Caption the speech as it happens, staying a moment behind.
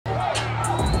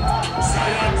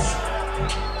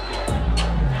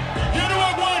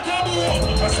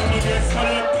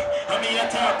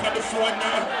the phone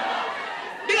now.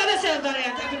 Big up yourself,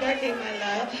 Valiant. Happy birthday, my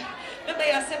love. Remember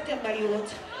you're a September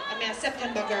youth. I mean a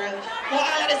September girl. Now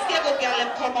all of the stable girl them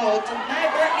come out. My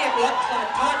birthday blood clot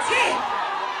party.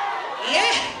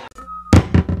 Yeah.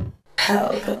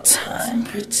 Pelpa time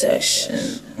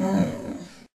protection.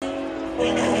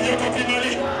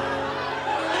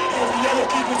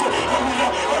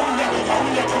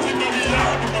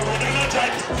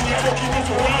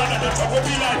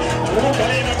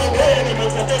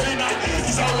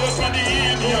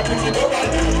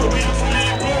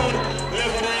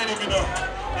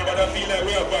 I feel like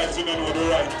we are vibes, we don't know the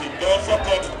right thing. Don't fuck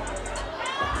up.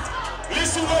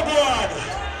 Listen what go on.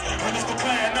 And if the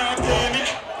client not pay me,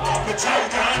 the child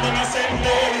can't do my same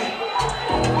lady.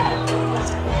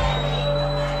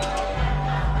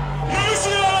 You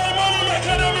see all the money like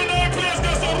I'm in a place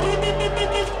that's a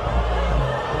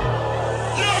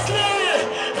you're clear.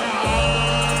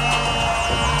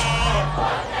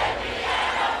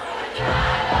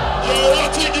 You're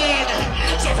what you get.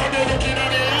 So for me looking at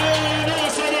me.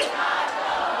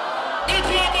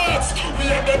 We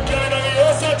have that kind of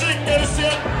house, I drink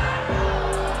medicine.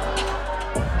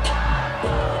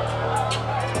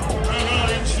 I'm all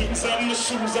in jeans and my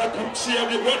shoes, I could share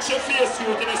me. Watch your face,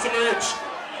 you can see me rich.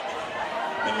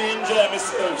 Let me enjoy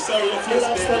myself, sorry your face,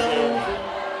 baby.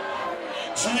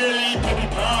 Cheerlead to the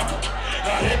park,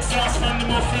 I exhaust from the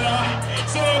muffler.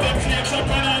 So them flames up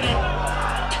and on up.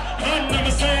 And I'm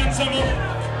a science, I'm up.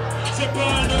 So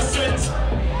ball no sense.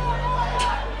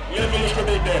 Level you could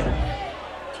be there.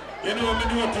 You know what I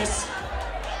notice?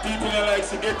 People that like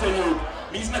to get to you.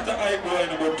 Me's not a hype boy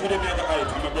anymore, to them you're the hype,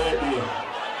 I'm a birthday.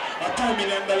 A $2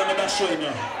 million I'm not showing you.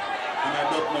 And I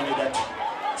got money that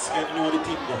spend know the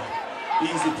thing that.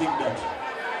 Easy thing that.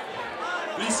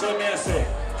 Listen me I say,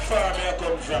 far me I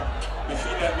come from. I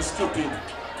feel like I'm stupid.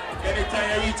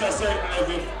 Anytime you reach a certain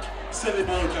level,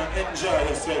 celebrate and enjoy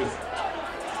yourself.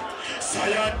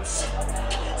 Science.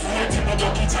 Fighting a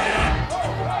bucket giant.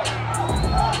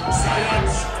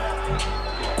 Science.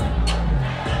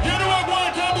 You know what I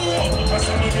want to do? I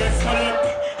saw me get fed up.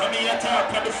 I'm here talk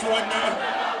on the phone now.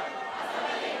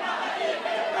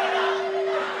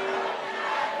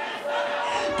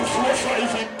 Before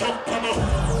 5 in top come up.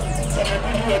 So I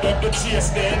can load up the chase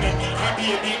then. I be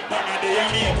a big banger there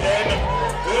and me a pen.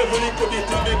 Every little bit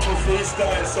to make me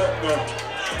freestyle something.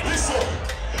 Listen.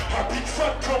 A big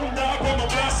fat come down on my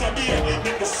glass of beer.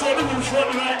 Make the sun roof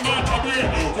run like Martha Beer.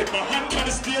 Take my hand on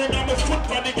the steering and my foot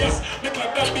on the gas. Make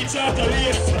like that bitch out a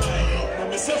race.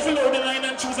 When myself follow the line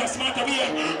and choose a smarter way.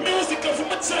 Music of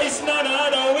my choice, not the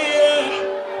other way.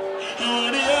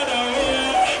 On the other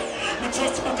way. I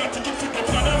just got to get to the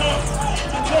Panama.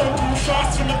 I go too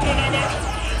fast from the Panama.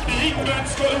 The England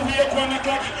skull wake 1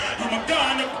 o'clock. I'm a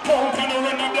gun up pump and a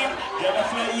run a block. Get a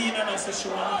fly in and I say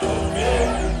she want to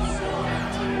me.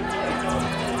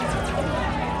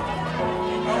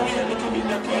 Look at me in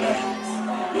the Quada.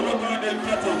 You look at them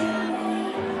cattle.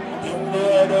 The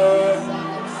murder.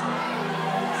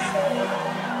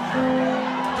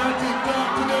 Don't you talk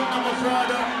to them, I'm a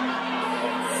father.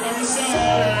 I'm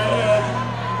sorry.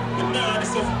 But now this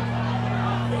is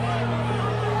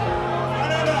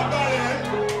another Valiant.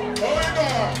 Oh my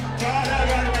God. God, I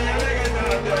got my legs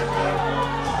out there.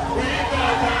 We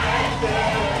got our there.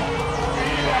 We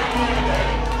like you there.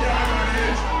 Yeah,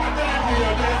 man, I'm telling you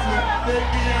your destiny. Take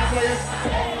me out for you.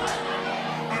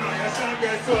 I know you're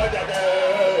champion soldier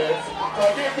dance.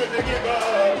 Forgive me to give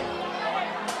up.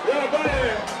 Yeah, buddy.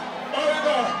 Oh my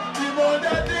God. The more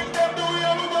that thing them do,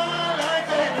 you move on like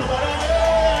they do what I do.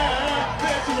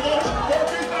 Thank you much. But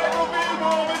this time will be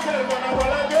more myself when I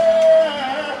want to go.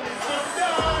 I'm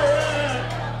tired.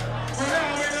 But now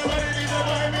when nobody needs to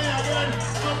buy me again.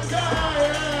 I'm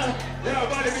tired. Yeah,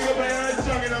 buddy, be up and you're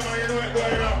strong enough and you know what's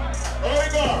going on. Oh my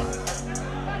God.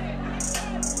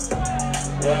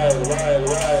 Right.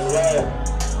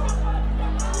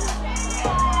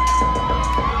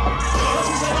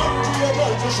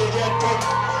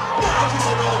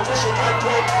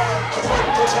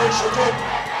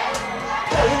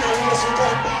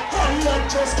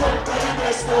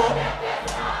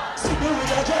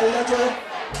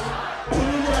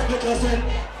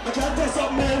 I can't tell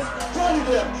something else. Follow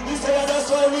them. He said that's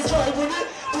why we drive with it.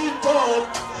 Deep down.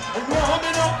 And now I'm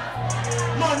in up.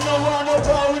 Man, no one no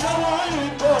power, no one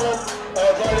in power.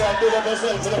 Valiant, do that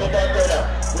yourself, you never back brother.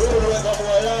 We will wake up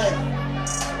our line.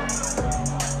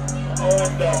 I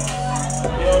wonder.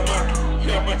 Yo, man,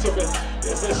 you're much of it.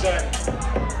 Yes, I shine.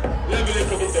 Let me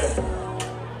little bit there.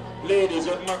 Ladies,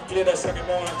 when Mac play that song, I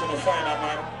want to find a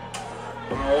man.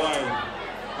 Wine.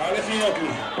 I'll let you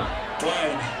ugly.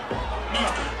 Wine.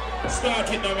 Mac, start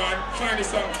it now, man. Find the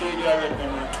song for you, man.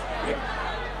 Yeah.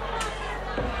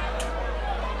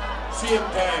 Same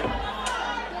time.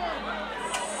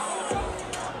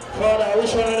 Quada,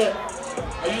 which one of them?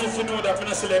 I used to know that I'm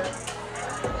not select.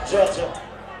 Georgia.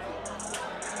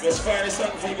 Just find a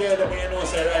song for the girl that you know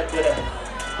say right there.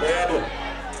 Where you do?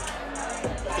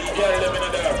 The girl them in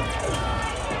the dark.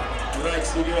 Likes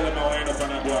the girl them wind up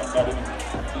on a black body.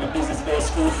 In the business about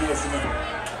school face, you know.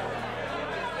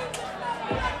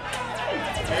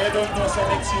 I don't know, so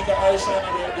next week Ishawna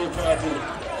birthday party.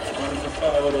 I'm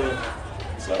forward over.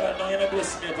 So I know you're not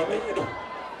blessing me, but what you do?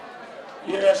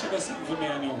 Yeah, I should have sing for me,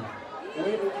 I know.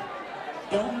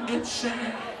 Don't get shy.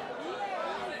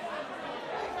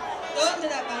 Don't do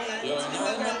that, Valiant. Yeah, no,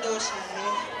 my girl don't shy.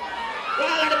 Well,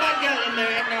 all of the bad girl in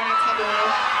there right now in taboo.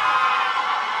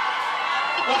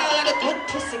 Well, all of the good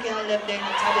pussy girl them there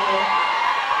in taboo.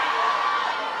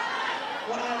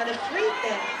 Well, all of the freak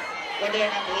them were there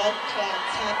in a blood clot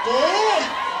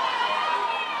taboo.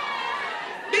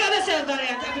 Big up yourself,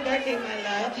 Valiant. Happy birthday, my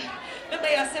love. Remember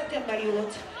your September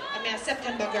youth. I mean a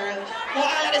September girl. Now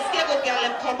all of the scapegoat girl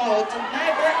them come out.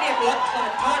 My birthday blood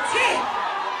clot party.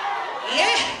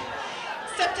 Yeah.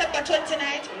 September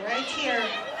 29th, right here.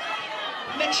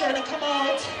 Make sure to come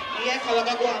out. Yeah, because we're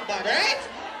going to go on bad, right?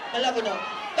 I love you now.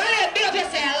 Valiant, big up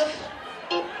yourself.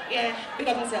 Yeah, big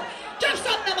up yourself. Drop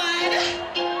something, man.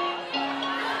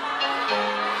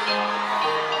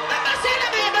 I'm saying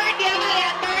my birthday,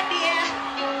 Valiant birthday.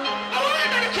 I want to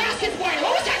know the cross this boy.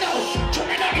 Who's that now? To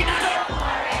me, not in a door.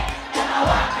 Come on,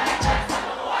 walk on the chance of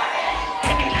the worry.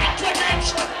 And they like to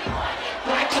dance.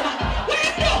 Boy, come on. What do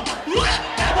you do? What?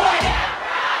 That boy there.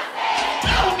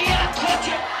 Now me, I'll cut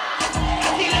you.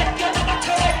 I feel like you're number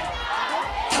 3.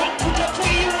 Don't put up for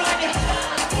you on you.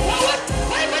 What?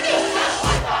 What do you do?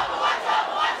 What's up?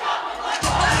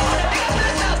 I want to be a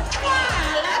myself.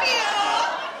 I love you.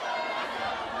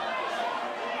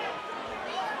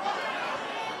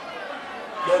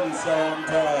 Doesn't sound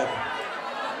bad.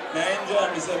 Now enjoy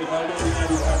myself if I don't think I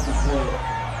do that before.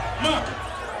 Mac!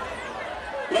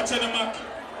 Watch the Mac.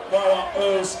 Go on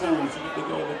old school to make the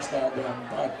girl them start going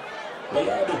bad. What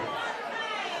you do?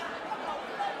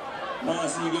 Man,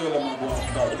 see the girl them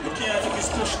going bad. You can't take this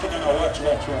push thing and watch. We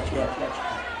want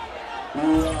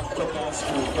to cut on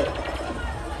school, cut.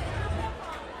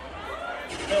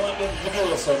 Now when they give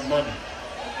us some money.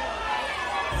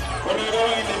 When I go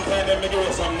in them time, they give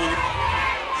us some money.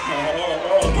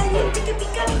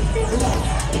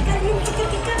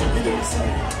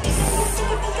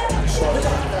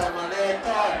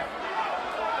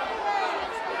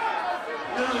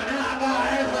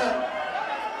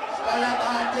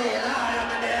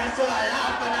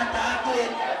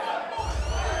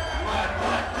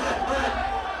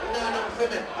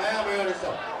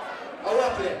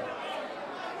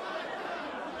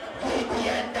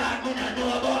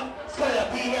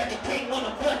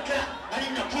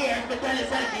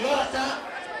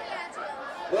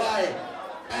 Why?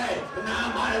 Hey,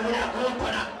 now I'm with a group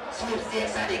on a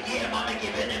sweepstakes of the game. I'm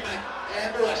giving him a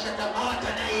boy shut up out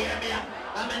and I hear me.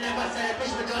 I'm never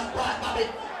selfish, but just pass my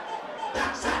bit.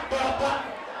 That's a Pelpa.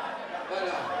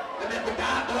 Well, I make the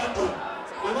dog go to.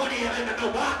 My money, I make the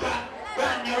walker.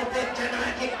 Brand new picture,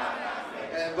 Nike.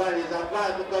 Everybody's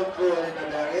about to come through in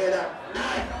the area.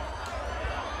 Nice.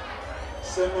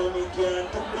 Some money can't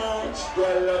do much,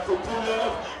 girl have to pull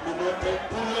up, me not take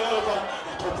pull over.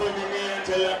 Couple me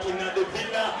angel like in the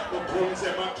villa, the bones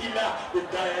them a killer, the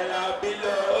dial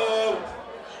below.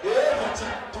 Yeah, watch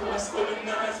out to a school in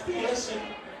the aspiration.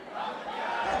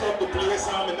 I thought the place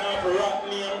I'm in now for rock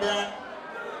name brand.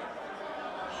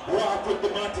 Walk with the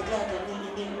matic like a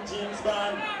mini James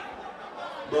Bond.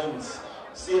 Guns,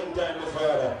 same time my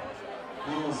father.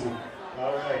 Music.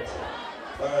 Alright.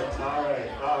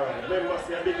 Maybe must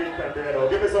see a big impact there now.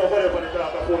 Give me some money for the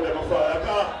talk of phone them my father.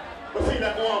 I feel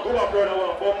like I want to go up and I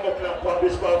want to bump up and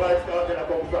publish for vibes starting to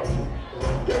come from.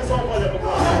 Give me some money for my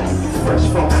father. Fresh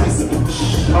from prison.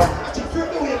 I just feel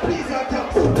the way, please, I'll tell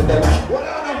you. What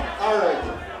on them?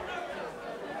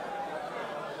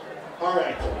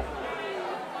 Alright.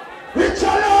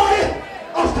 Richard Lloyd!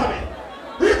 After me.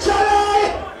 Richard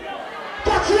Lloyd!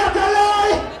 Catch you at the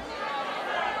Lloyd!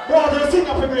 Bro, there's a thing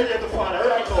up in the father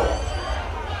right now.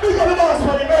 Big up the boss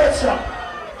for the merch shop.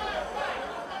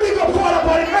 Big up Quada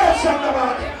for the merch shop, the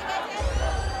man.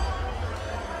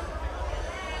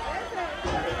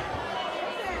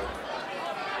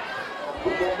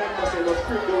 Good remember, say, let's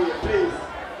free the way, please.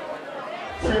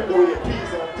 Free the way,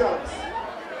 please, and thanks.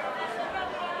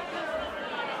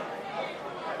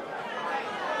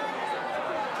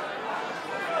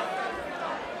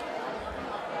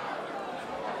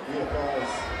 Yeah,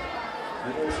 guys.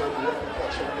 You know, so you have to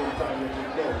catch you one time when you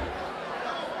know.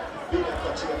 Being a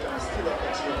catch you and still a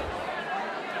catch you.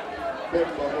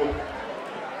 Pelpa good.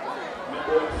 My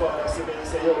own father see me and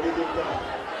say, yo, big it down.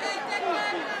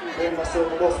 Then my son,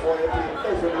 the boss boy, you play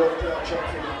every long time track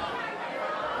for me.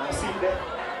 And I see that.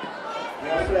 I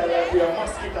fly like we are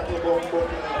mosquito at the bum, but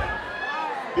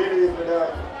believe me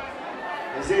that.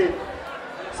 You see,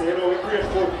 so you know we're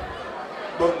grateful.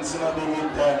 Buttons in the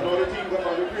winter. You know the thing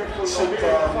about we're grateful. Shit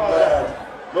on bad.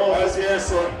 No, as your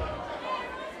son.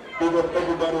 Big up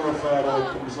everybody who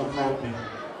father come support me.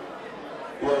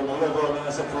 Well, I love how I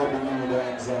support the new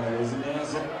dance. Isn't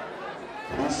it?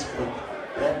 Respect.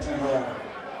 Antigua.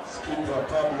 Skipper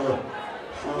Pablo.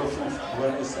 450.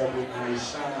 Vanessa with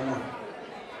Ishawna.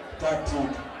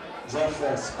 Tactic.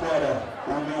 Jaffas. Quada.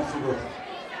 Unafigo.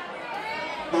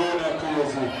 Una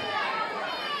crazy.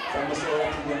 From the side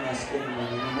of the skin, you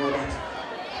know that.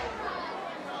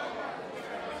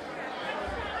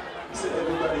 You see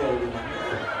everybody out there, man.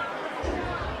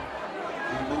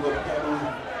 You do what taboo.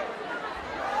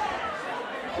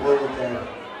 Work time.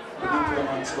 The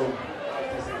diplomats come.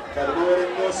 Because the boy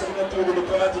didn't know something to do with the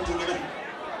party thing, you know.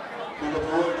 We got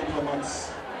all diplomats.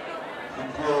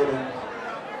 And Quada.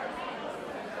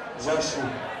 Joshua.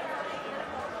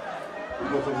 We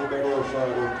got everybody out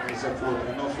for support.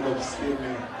 Enough love, stay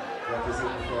me.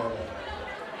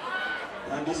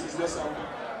 And this is the song.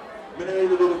 I don't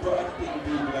really do the party thing,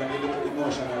 people, and they do the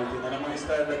emotional thing, and I might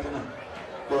start that, you know.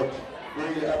 But we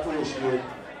really appreciate.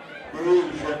 We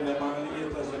really friend them and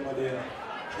haters them are there.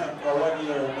 For 1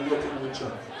 year, I'm getting with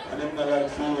you. And them not like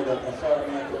feel that afar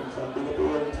me I come from. Big up the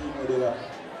whole team where they are.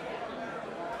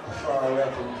 Afar where I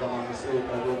come from, and I say it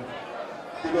again.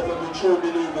 Big up the true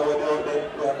believer where they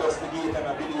are just the gate and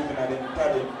I believe in them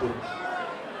talent too.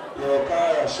 Your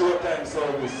car, showtime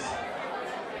service,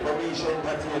 Promisha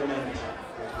Entertainment.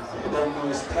 You don't know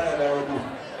his style already.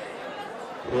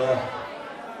 Yeah.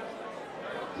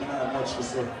 You know how much we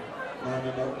say.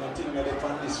 Nothing that they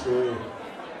found this for you.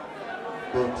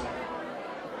 But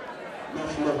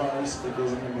enough love and respect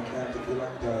doesn't mean we can't take a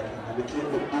long time. And they keep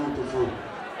look beautiful.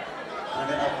 And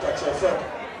they have touch of fun.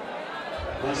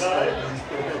 Respect.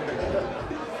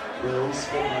 Yeah,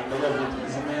 respect man, they love it.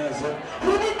 It's amazing.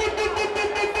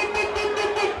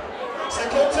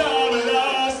 Second time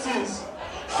losses,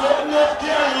 floating off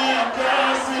carrying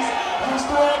crosses. Used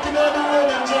to walking on the road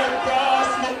and drive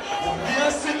past me. And me a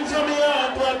sing from me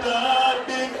heart what the heart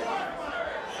big.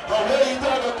 And where it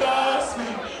all go cost me.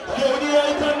 Yo, the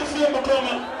hype and the fame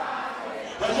coming.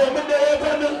 And yo, me there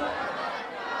upon the.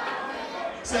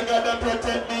 Say God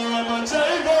protect me when I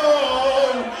drive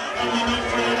on. And me not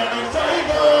afraid of the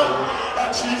 5-0.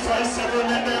 At 357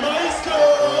 and them eyes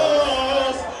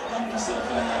closed. I'm just a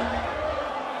fire.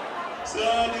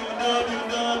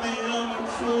 I'm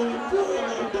fully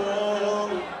pulling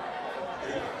down.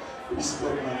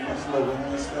 Respect man, enough love in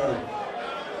my style.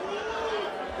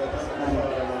 That's my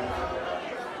father, man.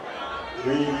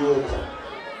 Real youth.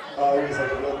 Always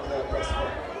have a blood clot prosper.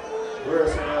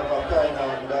 Worse when you have a kind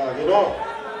of dog, you know?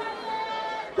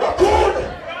 Raccoon!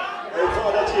 Hey,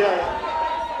 Father G.I.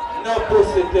 No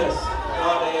pussy test.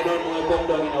 Father, you don't know you come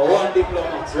down in a one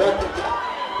diplomat. Raccoon.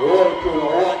 One crew,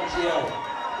 one G.I.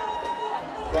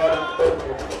 Father,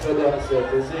 to the answer,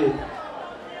 to see.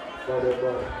 Father,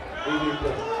 brother. Big it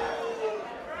down.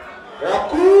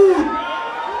 Raccoon!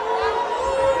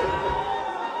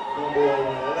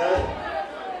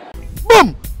 Boom!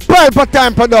 Pelpa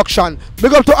Time Production.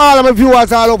 Big up to all of my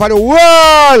viewers all over the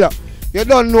world. You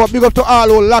don't know. Big up to all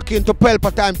who lock into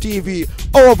Pelpa Time TV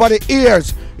over the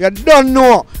years. You don't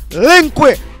know. Link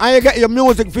with and you get your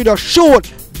music video shoot,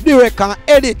 direct and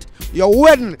edit. Your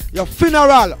wedding, your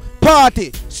funeral,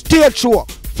 party, stage show,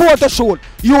 photo shoot,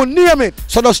 you name it.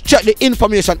 So just check the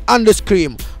information on the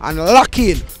screen and lock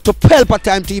in to Pelpa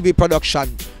Time TV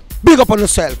Production. Big up on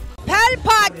yourself.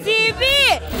 Pelpa TV!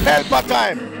 Pelpa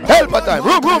Time! Pelpa Time!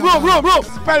 Room!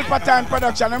 Pelpa Time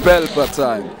Production. Pelpa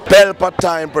Time. Pelpa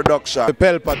Time Production.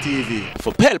 Pelpa TV.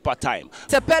 For Pelpa Time.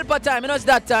 It's a Pelpa Time, you know it's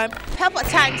that time. Pelpa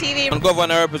Time TV. I'm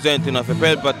governor representing of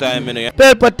Pelpa Time, you know.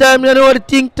 Pelpa Time, you know what the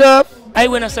thing tough? I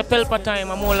when I say Pelpa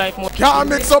Time, I'm more like more. Can't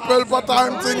mix up Pelpa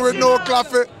Time thing with no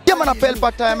coffee. Yeah, man, a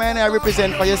Pelpa Time, and I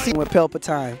represent for you. See, with Pelpa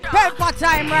Time. Pelpa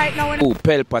Time right now. Oh,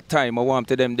 Pelpa Time, I want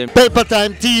to them. Pelpa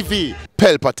Time TV.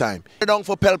 Pelpa Time. Down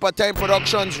for Pelpa Time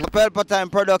Productions. Pelpa Time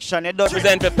Production. It does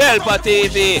Present for Pelpa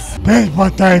TV.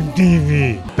 Pelpa Time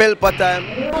TV. Pelpa Time.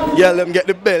 Yeah, let them get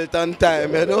the belt on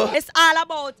time, you know. It's all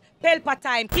about Pelpa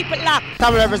Time. Keep it locked.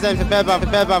 Time represent for Pelpa,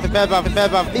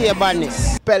 the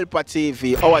badness. Pelpa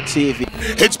TV, our TV.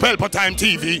 It's Pelpa Time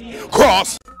TV.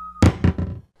 Cross.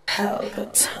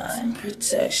 Pelpa Time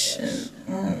Protection.